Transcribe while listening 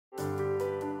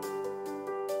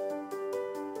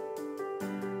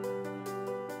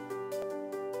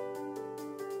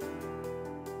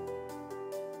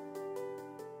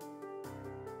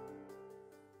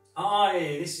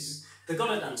Hi, this is the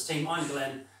Gotta Dance team. I'm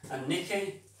Glenn and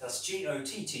Nikki. That's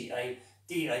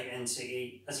Gottadance,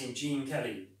 as in Gene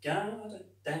Kelly. Gotta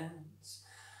dance.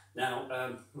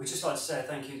 Now, we'd just like to say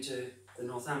thank you to the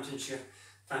Northamptonshire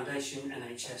Foundation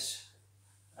NHS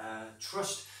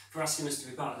Trust for asking us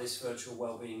to be part of this virtual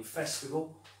wellbeing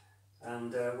festival.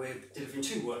 And we're delivering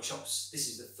 2 workshops. This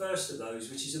is the first of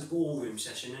those, which is a ballroom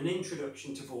session, an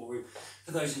introduction to ballroom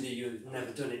for those of you who've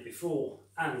never done it before,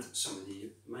 and some of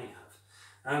you may have.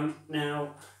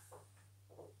 Now,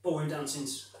 ballroom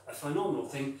dancing's a phenomenal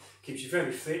thing, keeps you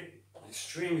very fit,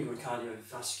 extremely good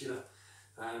cardiovascular,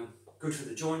 good for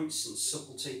the joints and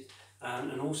subtlety,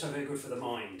 and also very good for the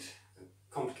mind.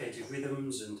 Complicated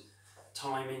rhythms and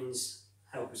timings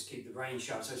help us keep the brain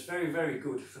sharp, so it's very, very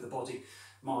good for the body,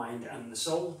 mind and the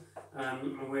soul.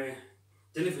 And we're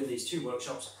delivering these 2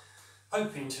 workshops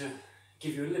hoping to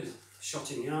give you a little shot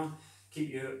in the arm,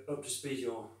 keep you up to speed,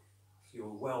 your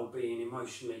well-being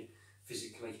emotionally,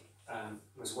 physically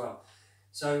as well.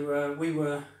 So we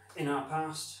were in our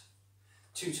past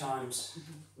 2 times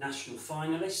national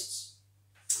finalists,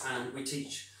 and we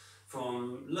teach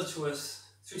from Lutterworth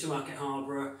through to Market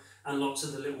Harborough and lots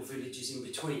of the little villages in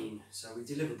between. So we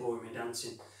deliver ballroom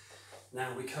dancing.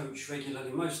 Now we coach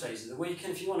regularly most days of the week,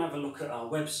 and if you want to have a look at our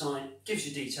website, it gives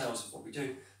you details of what we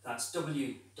do. That's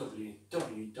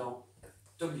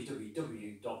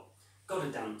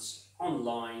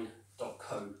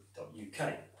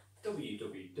www.gottadanceonline.co.uk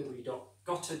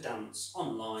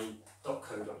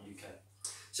www.gottadanceonline.co.uk.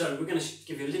 So we're going to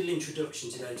give you a little introduction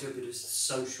today to a bit of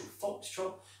social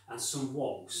foxtrot and some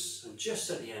waltz, and just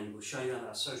at the end we'll show you how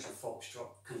that social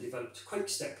foxtrot can develop to quick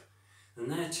step. And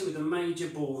they're 2 of the major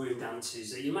ballroom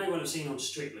dances that you may well have seen on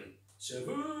Strictly. So,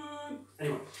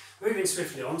 anyway, moving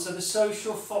swiftly on. So the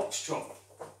social foxtrot.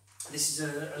 This is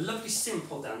a lovely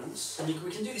simple dance, and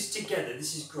we can do this together.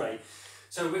 This is great.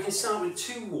 So we can start with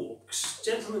 2 walks.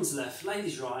 Gentleman's left,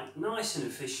 ladies right, nice and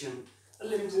efficient. A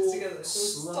little walk, together.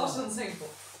 So start on simple.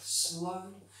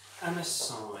 Slow and a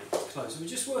side close. We're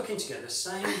just working together.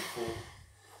 Same for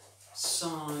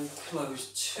side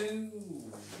close,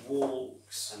 2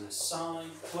 walks and a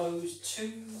side close,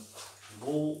 2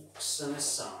 walks and a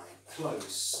side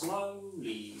close.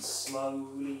 Slowly,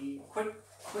 slowly, quick,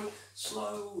 quick,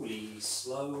 slowly,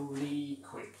 slowly,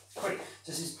 quick, quick.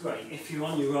 This is great if you're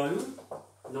on your own,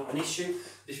 not an issue.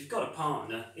 But if you've got a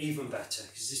partner, even better,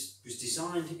 because this was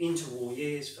designed into all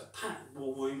years for packed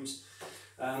ballrooms,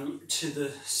 to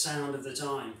the sound of the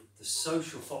time. The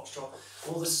social foxtrot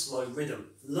or the slow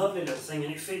rhythm. Lovely little thing,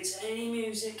 and it fits any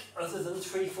music other than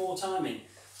 3/4 timing.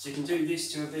 So you can do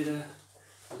this to a bit of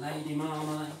Lady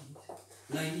Marmalade,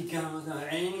 Lady Gaga,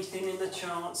 anything in the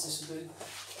charts. This will do.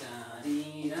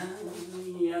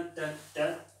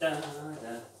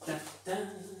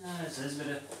 So there's a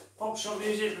bit of foxtrot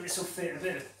music, but this will fit a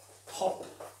bit of pop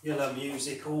yellow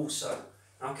music also.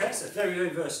 Okay, so very, very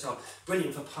versatile.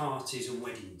 Brilliant for parties and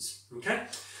weddings. Okay.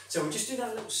 So we'll just do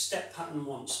that little step pattern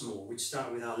once more. We'd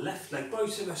start with our left leg,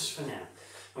 both of us for now.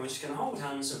 And we're just going to hold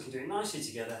hands so we can do it nicely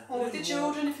together. Or with the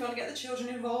children, if you want to get the children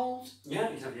involved. Yeah,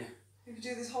 you can have your You can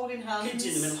do this holding hands. kids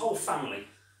in the middle, whole family.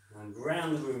 And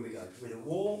round the room we go. With a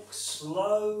walk,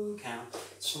 slow count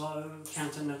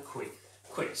and a quick.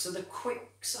 Quick. So the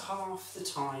quicks are half the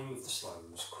time of the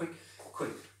slows. Quick,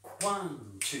 quick.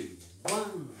 1, 2,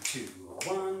 1, 2,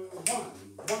 1, 1,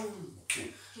 1,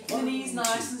 2. Keeping the knees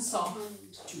nice and soft.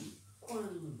 1, 2,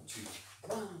 1, 2,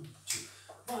 1, 2,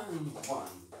 1, 1,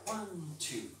 1,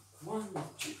 2, 1,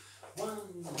 2,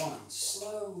 1, 1.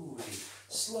 Slowly,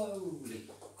 slowly,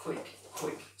 quick,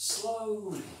 quick,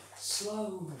 slowly,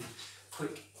 slowly,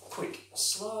 quick, quick,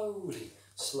 slowly,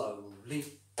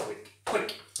 slowly, quick,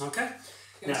 quick. Okay?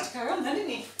 You want to carry on then,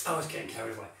 didn't you? I was getting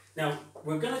carried away. Now,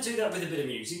 we're going to do that with a bit of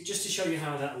music, just to show you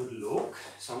how that would look.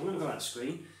 So I'm going to go out the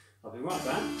screen. I'll be right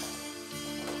back.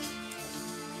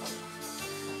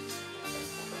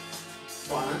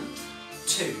 1,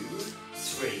 2,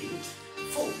 3,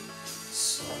 4.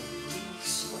 Slowly,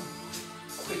 slowly,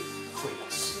 quick, quick,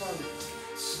 slowly,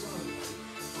 slowly,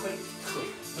 quick,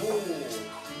 quick. Walk,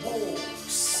 walk,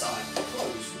 side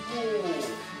close, walk,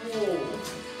 walk,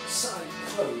 side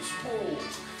close, walk,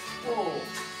 walk,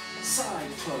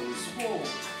 side close, walk,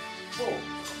 walk,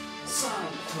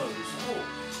 side close, walk,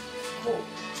 walk,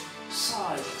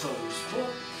 side close,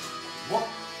 walk, walk,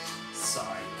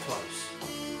 side close.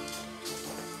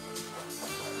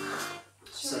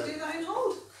 Shall we do that in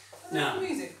hold? Now,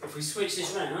 music. if we switch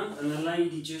this round and the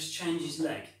lady just changes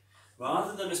leg,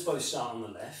 rather than us both start on the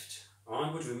left,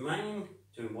 I would remain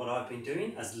doing what I've been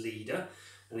doing as leader,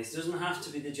 and it doesn't have to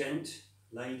be the gent.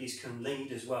 Ladies can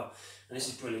lead as well, and this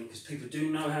is brilliant because people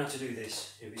do know how to do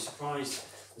this. You'll be surprised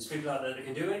There's people out there that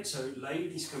can do it, so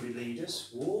ladies can be leaders.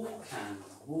 Walk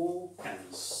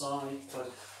and side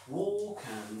close. Walk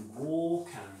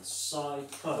and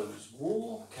side close.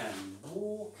 Walk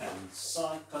and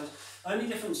side close. Only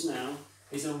difference now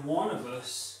is that one of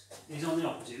us is on the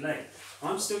opposite leg.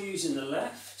 I'm still using the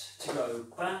left to go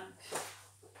back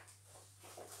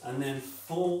and then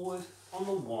forward on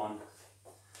the 1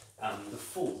 and the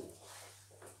 4.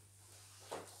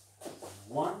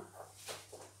 1,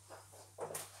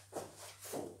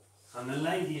 4. And the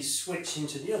lady is switching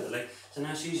to the other leg, so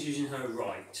now she's using her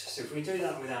right. So if we do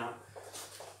that without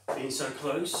being so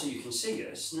close so you can see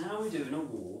us, now we're doing a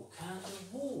walk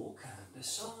and a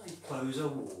side close, a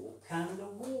walk and a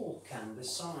walk and a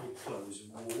side close,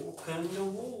 walk and a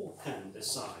walk and a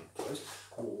side close,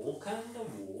 walk and a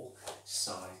walk,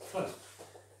 side close.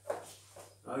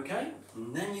 Okay,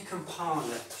 and then you can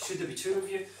partner. Should there be 2 of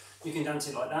you, you can dance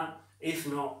it like that. If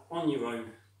not, on your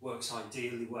own, works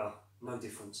ideally well, no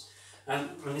difference. And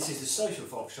this is the social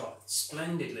foxtrot,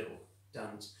 splendid little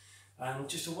dance. And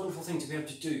just a wonderful thing to be able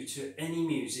to do to any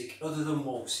music other than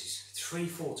waltzes.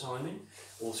 3/4 timing,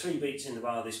 or 3 beats in the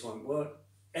bar, this won't work.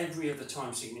 Every other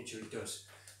time signature it does.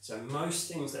 So most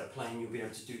things that are playing, you'll be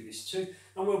able to do this too.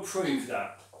 And we'll prove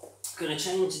that. Going to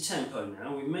change the tempo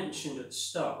now. We mentioned at the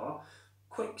start,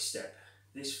 quick step.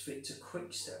 This fits a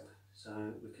quick step.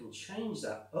 So we can change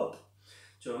that up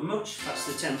to a much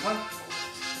faster tempo.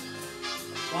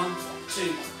 1,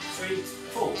 2, 3,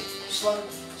 4. Slow,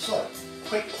 slow.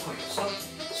 Quick, quick, slow,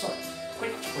 slow.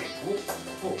 Quick, quick. Walk,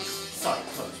 walk. Side,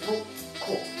 close. Walk,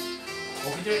 walk.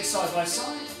 Or we do it side by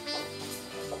side.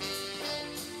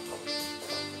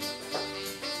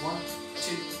 1,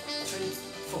 2, 3,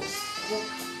 4. Walk,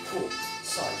 walk.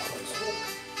 Side, close. Walk,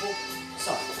 walk.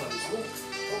 Side, close. Walk,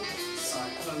 walk.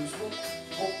 Side, close. Walk,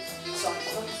 walk. Side,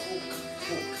 close. Walk,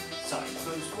 walk. Side,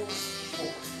 close. Walk,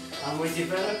 walk. And we're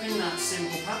developing that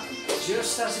simple pattern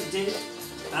just as it did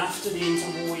after the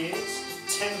interwar years.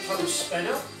 Tempo sped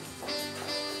up.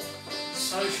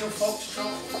 Social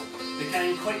foxtrot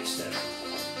became quick step.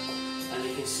 And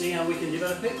you can see how we can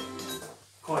develop it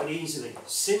quite easily.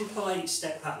 Simple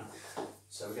 8-step pattern.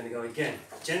 So we're going to go again.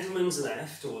 Gentleman's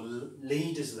left or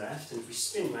leader's left, and if we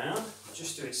spin round,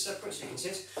 just do it separate so you can see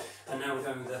it. And now we're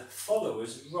going with the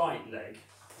follower's right leg.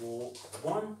 Walk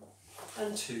 1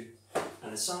 and 2,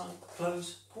 and a side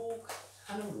close, walk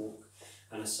and a walk,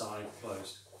 and a side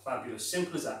close. Fabulous,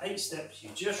 simple as that. 8 steps. You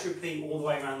just repeat all the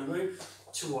way around the room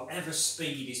to whatever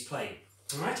speed is playing.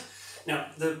 All right.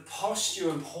 Now the posture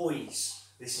and poise.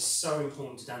 This is so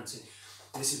important to dancing.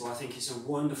 This is why I think it's a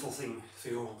wonderful thing for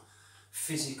your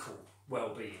physical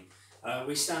well-being.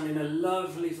 We stand in a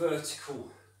lovely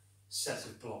vertical set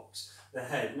of blocks. The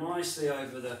head nicely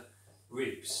over the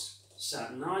ribs,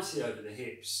 sat nicely over the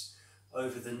hips,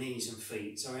 over the knees and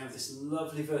feet. So we have this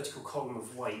lovely vertical column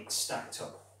of weight stacked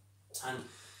up. And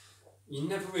you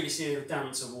never really see a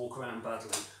dancer walk around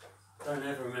badly. I don't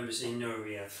ever remember seeing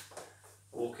Nureyev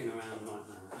walking around like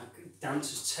that.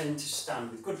 Dancers tend to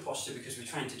stand with good posture because we're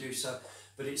trained to do so,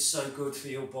 but it's so good for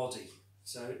your body.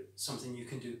 So something you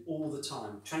can do all the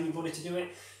time. Train your body to do it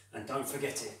and don't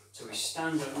forget it. So we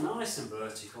stand up nice and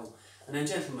vertical. And then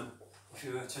gentlemen, if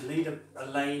you were to lead a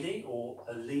lady or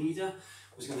a leader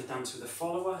was going to dance with a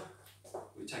follower,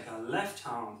 we take our left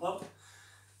arm up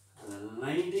and the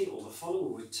lady or the follower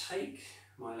would take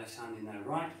my left hand in their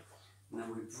right, and then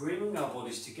we bring our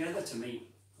bodies together to meet.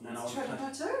 And then I'll tread on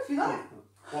my toe if you like.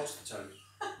 Watch the toes.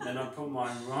 And then I'll put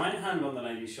my right hand on the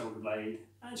lady's shoulder blade,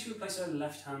 and she would place her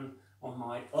left hand on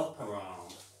my upper arm.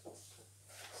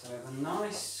 So we have a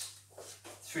nice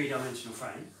 3-dimensional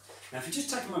frame. Now if you just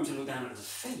take a moment to look down at the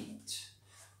feet,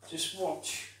 just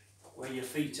watch where your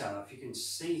feet are. If you can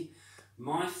see,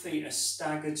 my feet are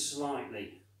staggered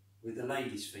slightly with the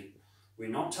lady's feet. We're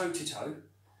not toe to toe,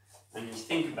 and if you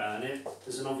think about it,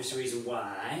 there's an obvious reason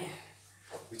why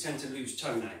we tend to lose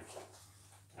toenail.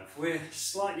 If we're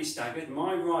slightly staggered,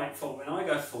 my right foot, when I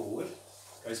go forward,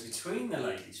 goes between the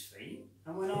lady's feet,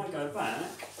 and when I go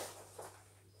back,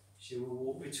 she will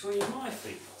walk between my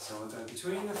feet. So I go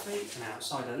between the feet and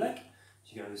outside her leg.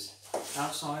 She goes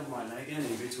outside my leg and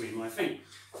in between my feet.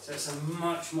 So it's a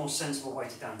much more sensible way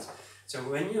to dance. So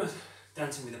when you're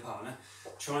dancing with a partner,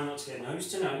 try not to get nose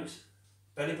to nose,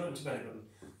 belly button to belly button,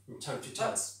 and toe to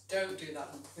toe. Don't do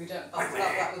that one. We don't.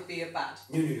 That would be a bad.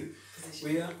 No. Position.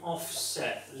 We are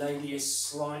offset. Lady is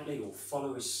slightly, or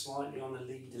follower is slightly on the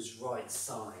leader's right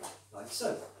side, like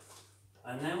so.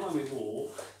 And then when we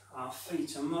walk, our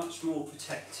feet are much more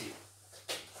protected.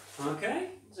 Okay?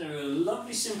 So a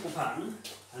lovely simple pattern,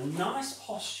 a nice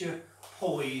posture,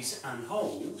 poise and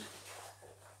hold.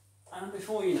 And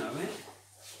before you know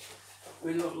it,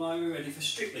 we look like we're ready for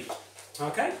Strictly.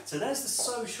 Okay, so there's the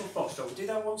social foxtrot. We'll do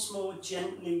that once more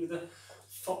gently with a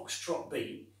foxtrot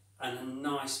beat and a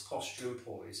nice posture and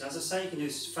poise. As I say, you can do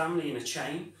this family in a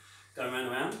chain, going round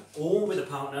and round, or with a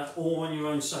partner, or on your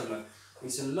own solo.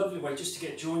 It's a lovely way just to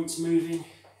get joints moving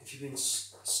if you've been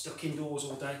stuck indoors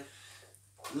all day.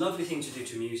 Lovely thing to do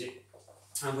to music,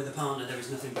 and with a partner there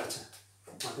is nothing better.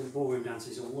 I think ballroom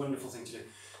dancing is a wonderful thing to do.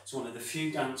 It's one of the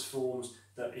few dance forms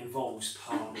that involves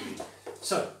partnering.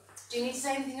 So, do you need to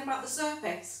say anything about the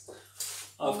surface?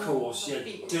 Of course, yeah.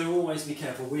 Do always be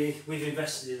careful. We've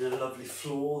invested in a lovely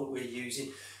floor that we're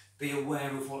using. Be aware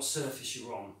of what surface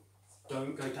you're on.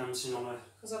 Don't go dancing on a...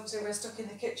 Because obviously we're stuck in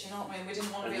the kitchen, aren't we? And we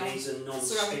didn't want to be on these are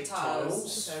non-stick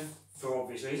tiles, for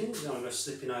obvious reasons. You don't want to go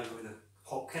slipping over with a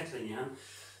hot kettle in your hand.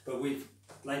 But we've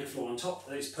laid a floor on top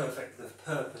that is perfect for the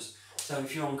purpose. So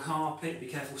if you're on carpet, be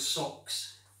careful,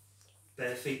 socks,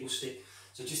 bare feet will stick.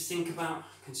 So just think about,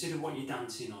 consider what you're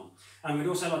dancing on. And we'd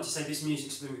also like to say this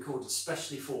music's been recorded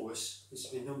specially for us. This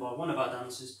has been done by one of our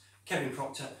dancers, Kevin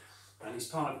Proctor, and he's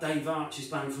part of Dave Arch's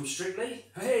band from Strictly.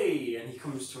 Hey! And he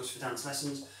comes to us for dance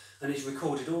lessons, and he's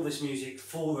recorded all this music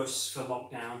for us for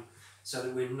lockdown, so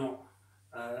that we're not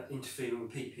interfering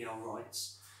with PPL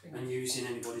rights and using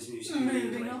anybody's music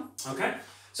illegally. Okay,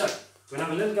 so we'll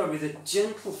have a little go with a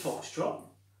gentle foxtrot.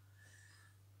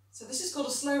 So this is called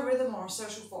a slow rhythm or a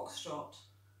social foxtrot,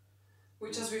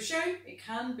 which, as we've shown, it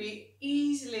can be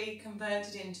easily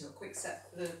converted into a quick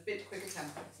step with a bit quicker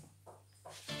tempo.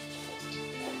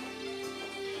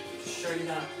 Just show you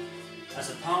that as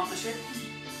a partnership.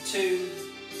 2,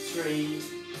 3,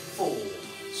 4.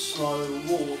 Slow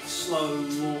walk,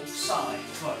 side,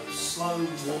 close. Slow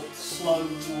walk, side, close.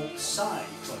 Slow walk, side,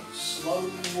 close.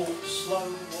 Slow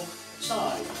walk,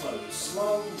 side,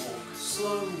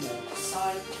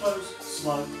 close.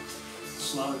 Slow,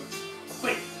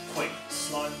 quick,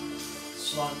 slow, quick,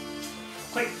 slow,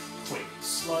 quick,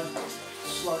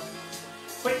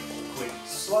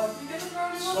 slow.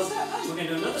 We're going to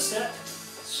do another step.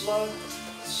 Slow,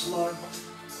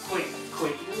 quick,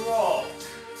 rock,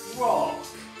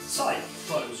 side,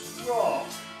 close, rock,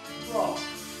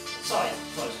 side,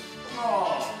 close,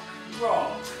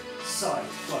 rock, side,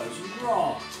 close,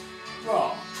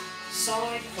 rock,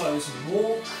 side, close,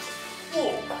 walk,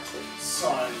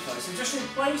 side, close. So just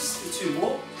replace the 2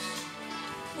 walks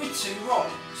with 2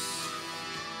 rocks.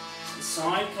 The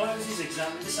side close is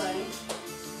exactly the same.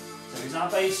 So here's our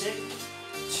basic.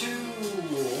 2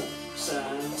 walks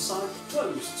and side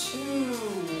close. 2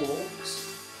 walks,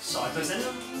 side close, and a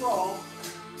rock,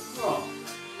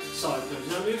 side close.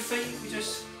 Now move feet, we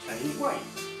just change weight,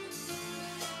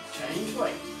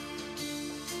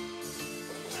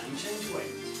 and change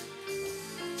weight.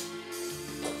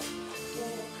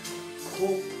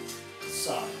 Walk,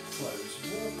 side, close,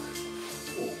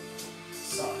 walk,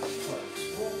 side, close,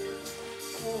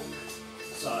 walk,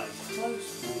 side, close,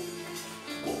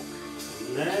 walk.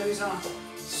 And there is our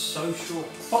social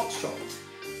foxtrot.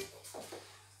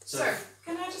 So,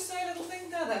 can I just say a little thing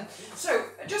there then? So,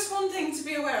 just one thing to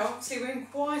be aware of, obviously we're in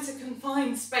quite a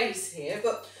confined space here,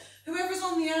 but whoever's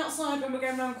on the outside when we're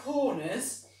going around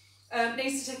corners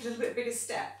needs to take a little bit bigger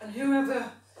step, and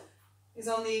whoever is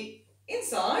on the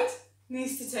inside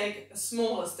needs to take a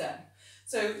smaller step.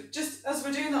 So just as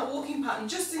we're doing that walking pattern,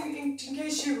 just in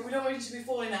case we don't want you to be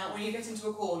falling out when you get into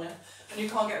a corner and you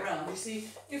can't get around. You see,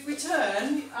 if we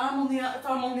turn, if I'm on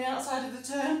the outside of the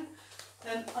turn,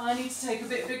 then I need to take a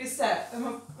bit bigger step,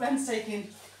 and Glenn's taking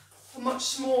a much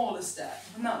smaller step,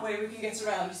 and that way we can get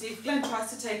around. You see, if Glenn tries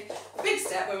to take a big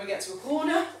step when we get to a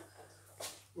corner,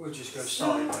 we'll just go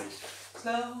sideways.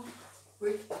 Slow,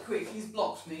 quick, he's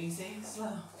blocked me, you see,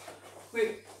 slow,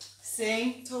 quick,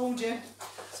 see, told you.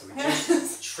 So we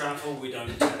just travel, we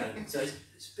don't turn. So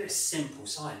it's a bit of simple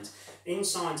science.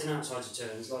 Insides and outsides of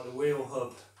turns, like the wheel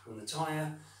hub and the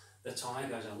tyre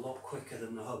goes a lot quicker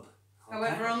than the hub. Okay?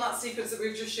 However, on that sequence that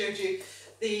we've just showed you,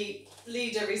 the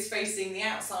leader is facing the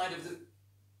outside of the...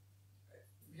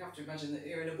 You have to imagine that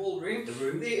you're in a ballroom. The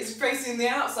room. It's facing the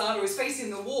outside, or is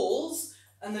facing the walls,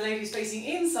 and the lady's facing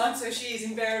inside, so she is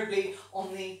invariably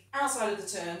on the outside of the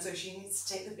turn, so she needs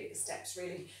to take the bigger steps,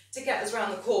 really, to get us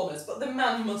around the corners. But the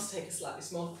man must take a slightly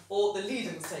smaller, or the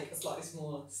leader must take a slightly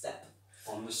smaller step.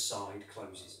 On the side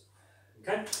closes.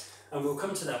 Okay? And we'll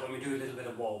come to that when we do a little bit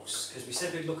of waltz, because we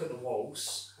said we'd look at the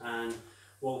waltz, and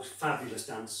waltz, fabulous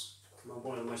dance,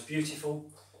 one of the most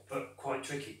beautiful, but quite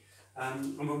tricky.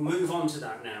 And we'll move on to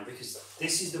that now, because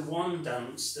this is the one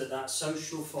dance that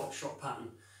social foxtrot pattern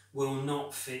will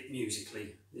not fit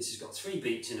musically. This has got 3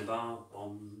 beats in a bar,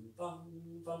 bum, bum,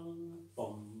 bum,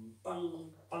 bum,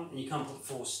 bum, bum, and you can't put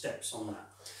 4 steps on that.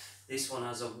 This one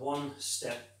has a 1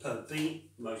 step per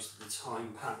beat most of the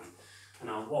time pattern. And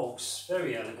our waltz,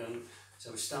 very elegant.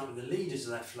 So we start with the leaders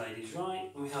left, ladies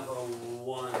right, and we have a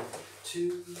 1,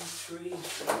 2, 3,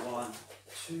 1,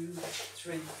 2,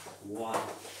 3, 1,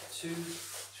 2,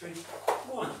 3,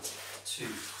 1, 2,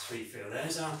 3, feel.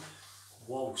 There's our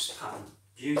waltz pattern.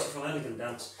 Beautiful, elegant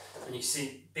dance, and you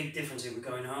see big difference here. We're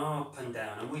going up and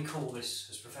down, and we call this,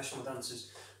 as professional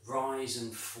dancers, rise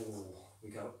and fall. We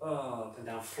go up and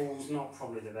down. Fall's not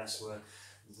probably the best word.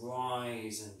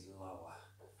 Rise and lower.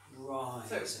 Rise.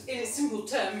 So, in its simple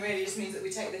term, really just means that we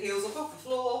take the heels up off the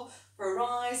floor for a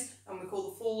rise, and we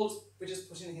call the falls, we're just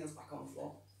putting the heels back on the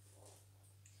floor.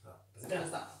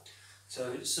 There's that.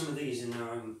 So some of these in their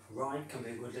own right can be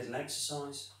a good little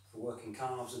exercise for working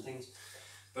calves and things,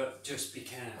 but just be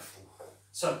careful.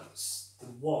 So the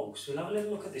waltz, we'll have a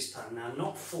little look at this pattern now.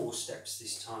 Not 4 steps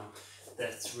this time, they're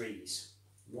 3s.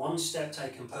 1 step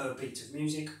taken per beat of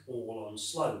music, all on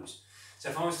slows. So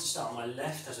if I was to start on my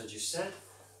left, as I just said,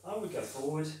 I would go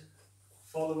forward,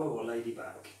 follower or lady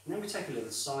back. And then we take a little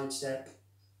side step,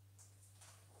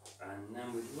 and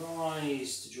then we'd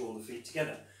rise to draw the feet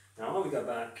together. Now I would go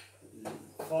back,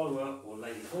 follower or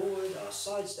lady forward, our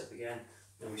side step again,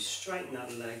 then we straighten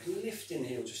that leg, lifting the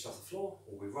heel just off the floor,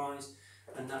 or we rise,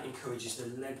 and that encourages the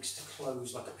legs to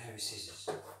close like a pair of scissors.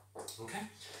 Okay?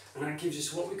 And that gives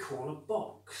us what we call a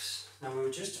box. Now we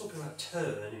were just talking about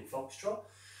turn in foxtrot.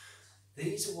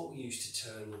 These are what we use to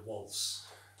turn the waltz.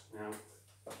 Now,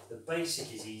 the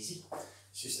basic is easy.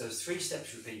 It's just those 3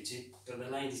 steps repeated, but the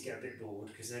ladies get a bit bored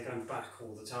because they're going back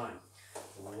all the time.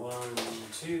 1,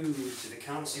 2, so they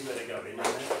can't see where they're going, and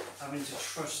they're having to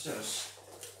trust us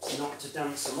not to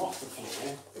dance them off the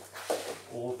floor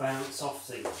or bounce off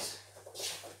things.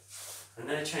 And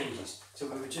they're changes. So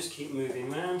we would just keep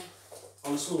moving around.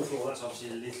 On a small floor, that's obviously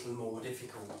a little more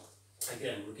difficult.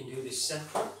 Again, we can do this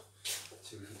separate.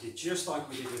 So if we did just like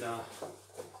we did with our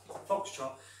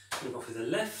foxtrot, we'll go for the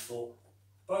left foot,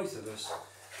 both of us,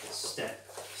 step,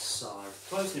 side,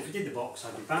 close. And if we did the box,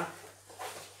 I'd be back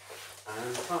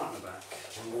and partner back.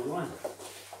 And 1,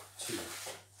 2,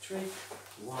 3,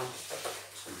 1,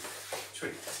 2, 3.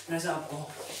 And there's our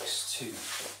box, 2,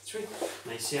 3.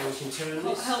 Now you see how we can turn this?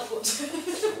 Can't help but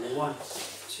 1,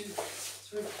 2,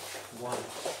 3, 1,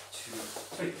 2,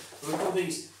 3. We'll call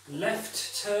these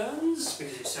left turns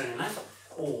because it's turning left,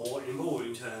 or in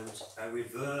ballroom terms, a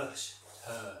reverse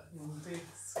turn.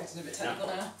 It's getting a bit technical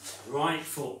now. Right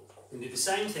foot. We can do the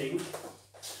same thing.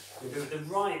 We do it with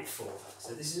the right foot.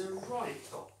 So this is a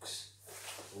right box.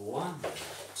 1,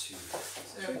 2,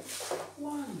 3,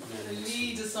 1. The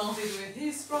leader started with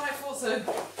his right foot, so the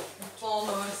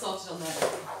farmer started on that.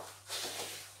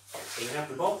 So we have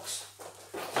the box.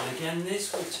 And again,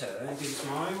 this will turn because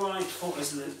my right foot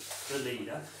as the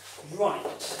leader.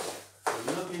 Right.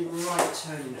 A lovely right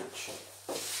turning action.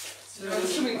 So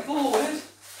whoever's coming forward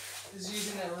is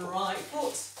using their right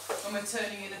foot, and we're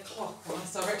turning in a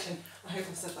clockwise direction. I hope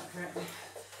I've said that correctly.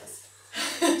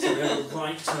 So we have a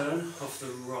right turn of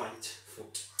the right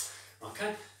foot.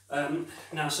 Okay.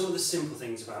 Now some of the simple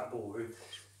things about ballroom.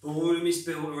 Ballroom is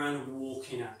built around a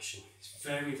walking action. It's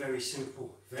very, very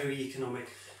simple, very economic.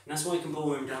 And that's why you can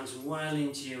ballroom dance well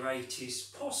into your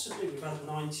 80s, possibly about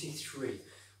 93,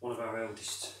 one of our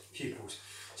eldest pupils.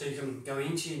 So you can go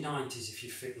into your 90s if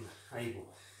you're fit and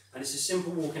able. And it's a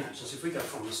simple walking action. So if we go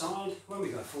from the side, when we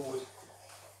go forward,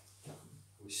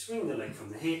 we swing the leg from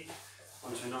the hip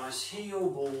onto a nice heel,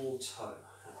 ball, toe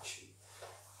action.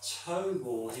 Toe,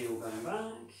 ball, heel going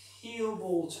back, heel,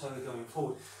 ball, toe going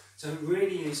forward. So it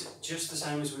really is just the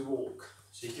same as we walk.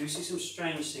 So you do see some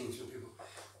strange things when people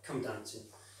come dancing.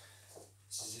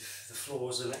 It's as if the floor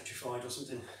is electrified or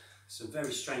something. Some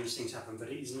very strange things happen, but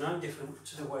it is no different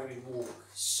to the way we walk.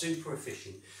 Super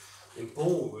efficient. In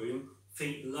ballroom,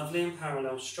 feet lovely and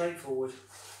parallel, straight forward,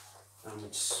 and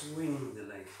we'd swing the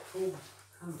leg forward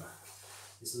and back.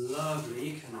 This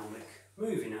lovely economic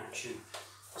moving action,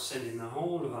 sending the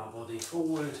whole of our body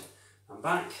forward and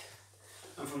back.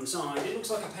 And from the side, it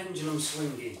looks like a pendulum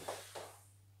swinging.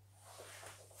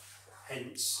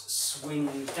 Hence,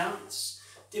 swing dance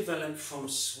developed from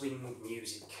swing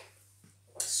music.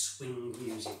 Swing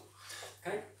music.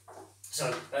 Okay,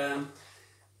 so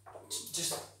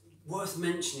just worth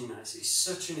mentioning that it's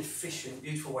such an efficient,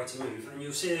 beautiful way to move, and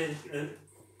you'll see a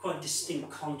quite distinct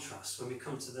contrast when we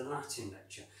come to the Latin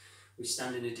lecture. We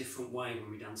stand in a different way when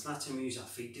we dance Latin. We use our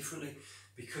feet differently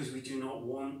because we do not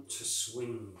want to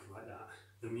swing like that.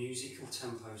 The musical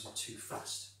tempos are too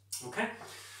fast. Okay,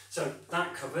 so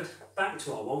that covered. Back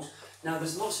to our waltz. Now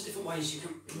there's lots of different ways you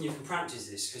can practice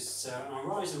this because on our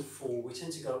rise and fall we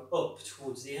tend to go up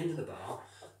towards the end of the bar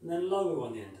and then lower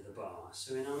on the end of the bar.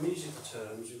 So in our musical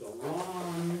terms, we've got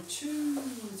 1, 2,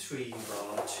 3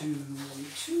 bar, 2,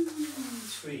 2,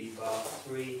 3 bar,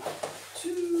 3,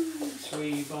 2,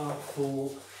 3 bar,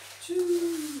 4,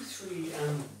 2, 3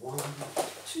 and 1,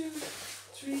 2,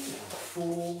 3 and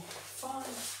 4,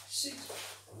 5, 6,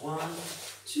 1,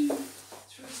 2,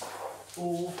 3,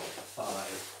 4,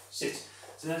 5, 6.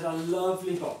 So there's our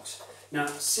lovely box. Now,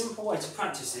 simple way to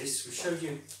practice this, we showed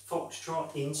you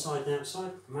foxtrot inside and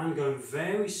outside, man going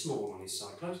very small on his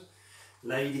side close,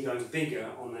 lady going bigger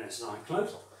on their side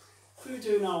close. If we were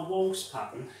doing our waltz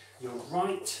pattern, your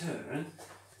right turn,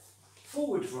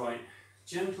 forward right,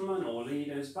 gentlemen or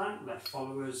leaders, back left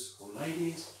followers or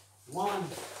ladies, 1,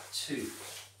 2,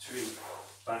 3,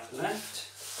 back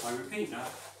left, I repeat now,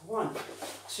 1,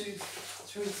 2,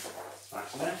 3,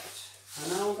 back left,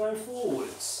 and now we'll go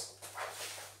forwards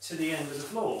to the end of the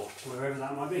floor, wherever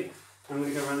that might be. I'm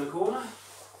going to go around the corner,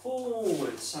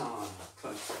 forward side,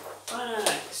 close,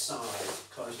 back side,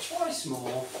 close, twice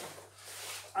more,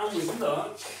 and with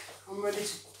luck, I'm ready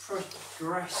to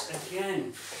progress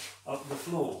again up the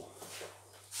floor.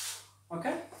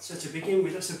 Okay, so to begin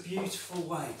with, that's a beautiful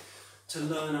way to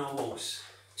learn our waltz.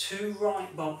 2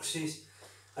 right boxes,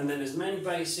 and then as many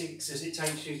basics as it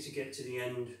takes you to get to the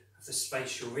end of the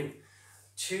space you're in.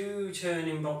 2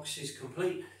 turning boxes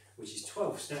complete, which is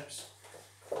 12 steps.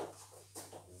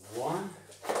 1,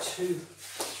 2,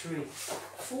 3,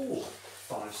 4,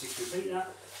 5, 6, repeat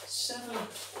that. 7,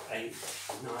 8,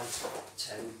 9,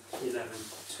 10, 11,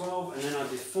 12, and then I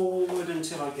do forward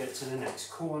until I get to the next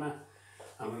corner.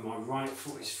 And when my right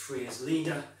foot is free as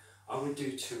leader, I would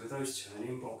do 2 of those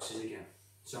turning boxes again.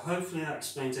 So hopefully that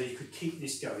explains how you could keep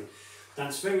this going.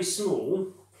 That's very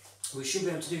small. We should be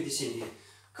able to do this in here.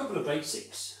 A couple of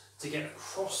basics to get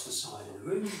across the side of the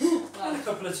room, and a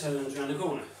couple of turns around the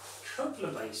corner. A couple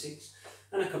of basics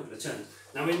and a couple of turns.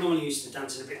 Now we're normally used to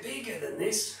dancing a bit bigger than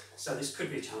this, so this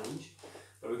could be a challenge,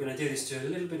 but we're going to do this to a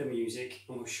little bit of music,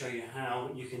 and we'll show you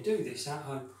how you can do this at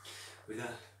home with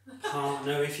a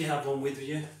partner, if you have one with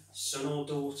you, son or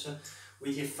daughter,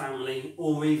 with your family,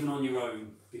 or even on your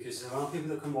own, because there are people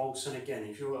that can waltz, and again,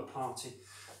 if you're at a party,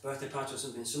 birthday party or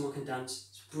something, someone can dance.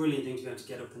 It's a brilliant thing to be able to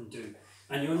get up and do.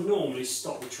 And you'll normally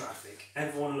stop the traffic.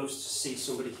 Everyone loves to see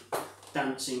somebody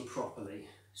dancing properly.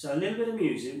 So a little bit of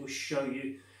music will show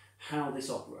you how this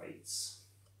operates.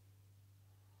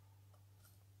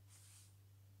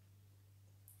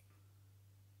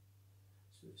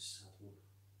 So it's sad one.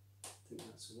 I think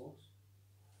that's a waltz.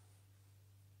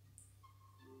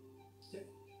 Yep.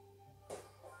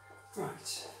 Right.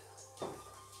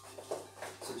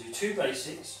 So do 2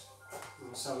 basics.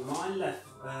 So my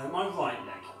right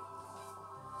leg.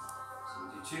 So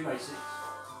we do 2 basics.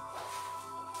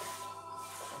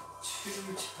 2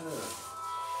 turn.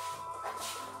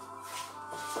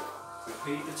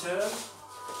 Repeat the turn.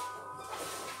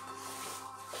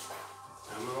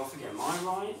 And we're off again. My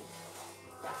right.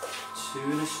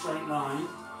 2 in a straight line.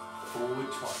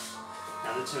 Forward twice.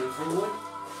 Now the turn forward.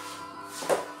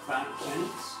 Back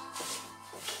bends.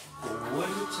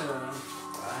 Forward turn.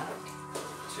 Back.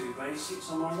 2 basics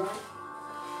on my right.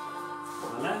 On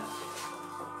the left.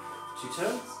 2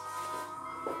 turns.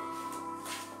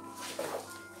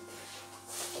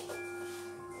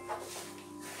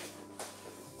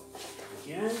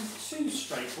 Again, 2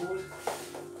 straight forward.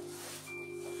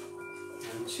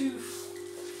 And 2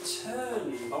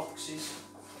 turning boxes.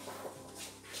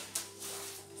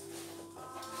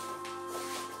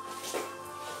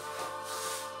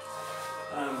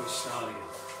 And we start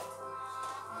again.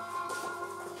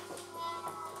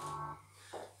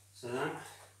 So that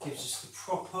gives us the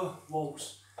proper waltz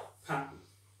pattern.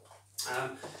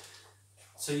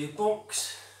 So your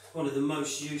box, one of the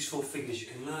most useful figures you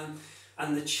can learn,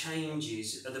 and the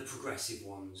changes are the progressive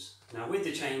ones. Now with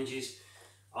the changes,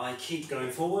 I keep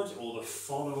going forward, or the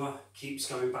follower keeps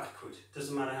going backward.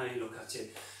 Doesn't matter how you look at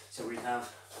it. So we have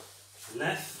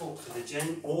left foot for the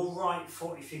gent, or right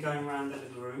foot if you're going around the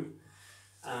little room,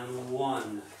 and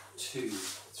 1, 2,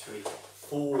 3,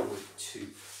 forward 2,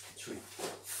 3,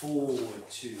 forward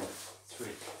 2, 3,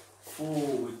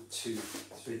 forward 2,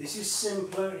 3. This is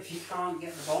simpler if you can't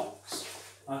get the box.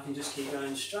 I can just keep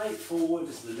going straight forward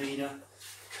as the leader,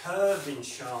 curving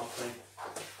sharply.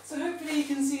 So hopefully you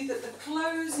can see that the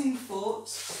closing foot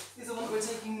is the one that we're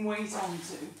taking weight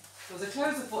onto. So as I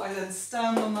close the foot, I then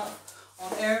stand on that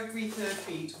on every 3rd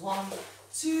beat. 1,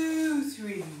 2,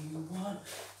 3, 1,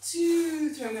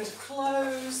 2, 3. I'm going to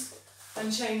close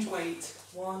and change weight.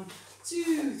 1,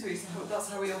 2, 3. So that's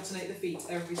how we alternate the feet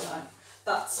every time.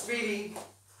 That's really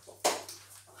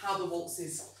how the waltz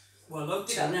is. Well, up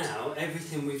to now,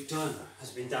 everything we've done has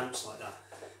been danced like that.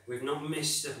 we've not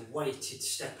missed a weighted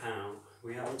step out.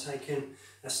 We haven't taken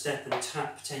a step and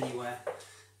tapped anywhere.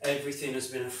 Everything has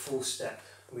been a full step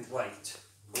with weight.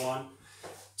 1,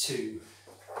 2,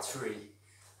 3,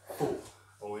 4.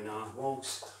 Or in our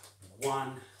waltz,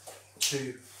 1,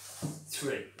 2,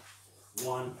 3.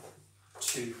 1,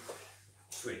 2,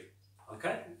 3.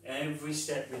 Okay? Every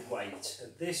step with weight.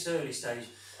 At this early stage,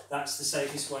 that's the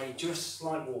safest way, just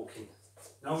like walking.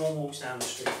 No one walks down the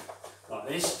street like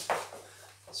this.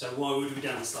 So why would we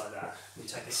dance like that? We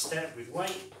take a step with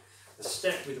weight, a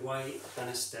step with weight, and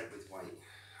a step with weight.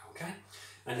 Okay?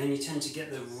 And then you tend to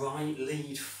get the right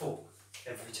lead foot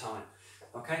every time.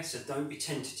 Okay? So don't be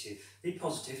tentative. Be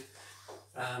positive.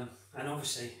 And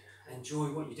obviously enjoy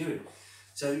what you're doing.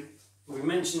 So we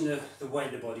mentioned the way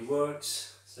the body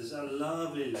works. So there's a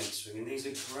lovely leg swing, and these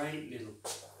are great little,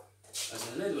 as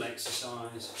a little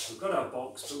exercise. We've got our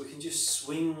box, but we can just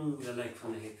swing the leg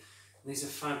from the hip. And these are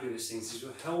fabulous things. These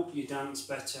will help you dance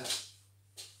better,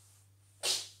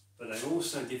 but they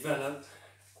also develop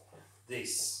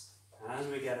this. As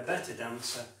we get a better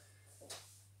dancer,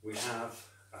 we have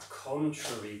a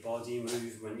contrary body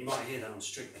movement. You might hear that on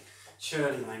Strictly.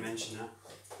 Shirley may mention that.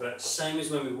 But same as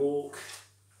when we walk,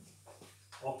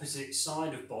 opposite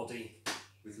side of body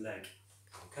with leg.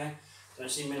 Okay? Don't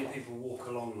see many people walk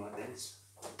along like this.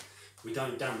 We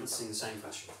don't dance in the same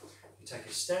fashion. You take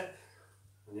a step,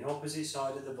 and the opposite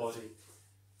side of the body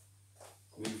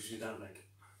moves with that leg.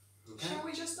 Okay? Shall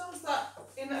we just dance that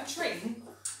in a train?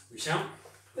 We shall.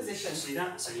 Position. See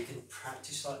that? So you can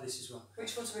practice like this as well.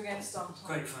 Which foot are we going to start on?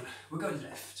 Great fun. We'll go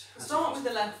left. Start with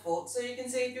the left foot, so you can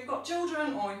see if you've got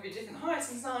children or if you're different heights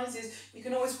and sizes, you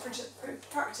can always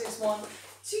practice 1,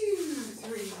 2,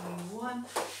 3, 1,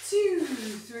 2,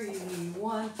 3,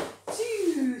 1,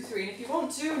 2, 3. And if you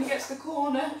want to, when you get to the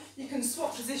corner, you can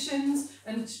swap positions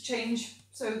and change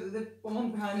so that the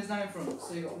one behind is now in front.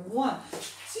 So you've got 1,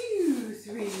 2,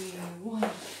 3, 1,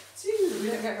 2. We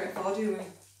don't get very far, do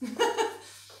we?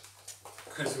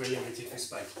 Because we're limited for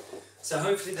space. So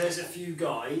hopefully there's a few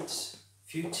guides,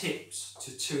 few tips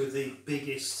to two of the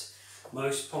biggest,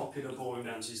 most popular ballroom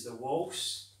dances, the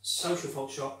waltz, social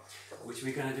foxtrot, which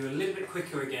we're going to do a little bit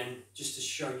quicker again, just to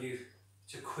show you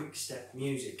to quick step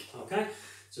music. Okay,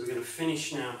 so we're going to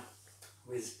finish now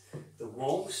with the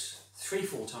waltz,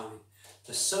 3/4 timing,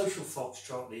 the social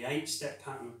foxtrot, the 8-step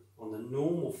pattern on the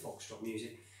normal foxtrot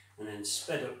music, and then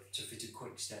sped up to fit a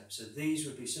quick step. So these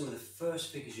would be some of the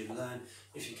first figures you'd learn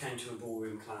if you came to a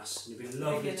ballroom class. And it'd be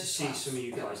lovely to see some of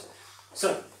you guys.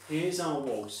 So here's our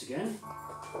waltz again.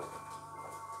 Now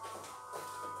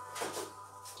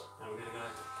we're going to go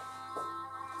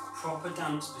proper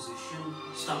dance position.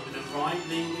 Start with the right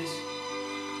leaders.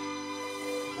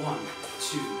 1,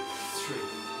 2, 3.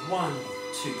 1,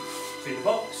 2, 3. The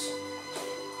box.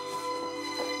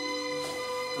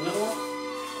 Another one.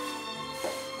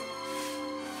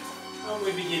 And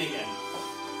we begin again.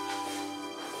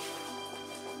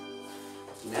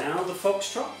 Now the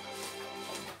foxtrot.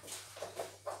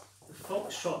 The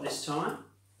foxtrot this time.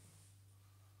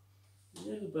 A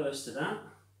little burst of that.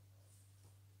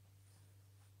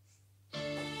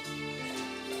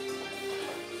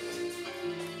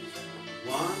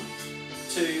 1,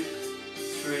 2,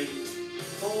 3,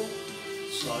 4.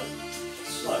 Slow,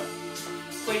 slow.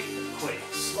 Quick, quick,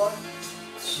 slow,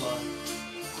 slow.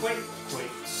 Quick,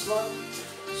 quick, slow,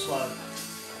 slow.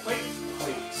 Quick,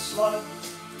 quick, slow,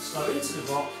 slow into the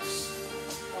box.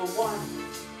 1,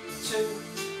 2,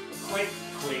 quick,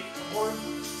 quick. 1,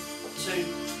 2,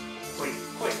 quick,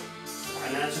 quick.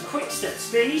 And now to quick step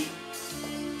speed.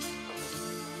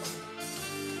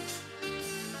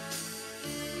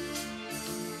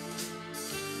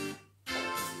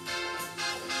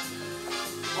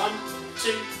 1,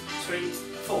 2, 3,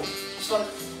 4. Slow,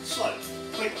 slow.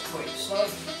 Quick, quick, slow,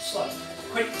 slow.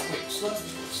 Quick, quick, slow,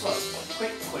 slow.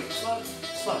 Quick, quick, slow,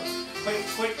 slow. Quick,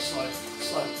 quick, slow,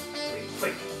 slow. Quick,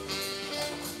 quick.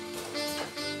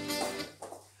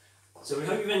 So we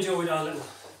hope you've enjoyed our little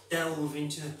delve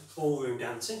into ballroom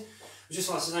dancing. We'd just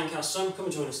like to thank our son. Come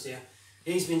and join us, dear.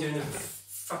 He's been doing the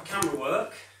camera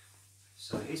work,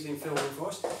 so he's been filming for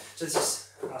us. So this is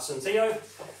our son Theo.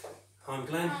 I'm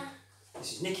Glenn.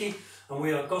 This is Nikki, and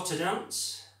we are Gotta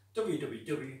Dance.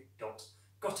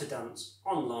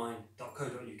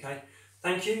 www.gottadanceonline.co.uk.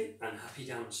 Thank you and happy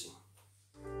dancing.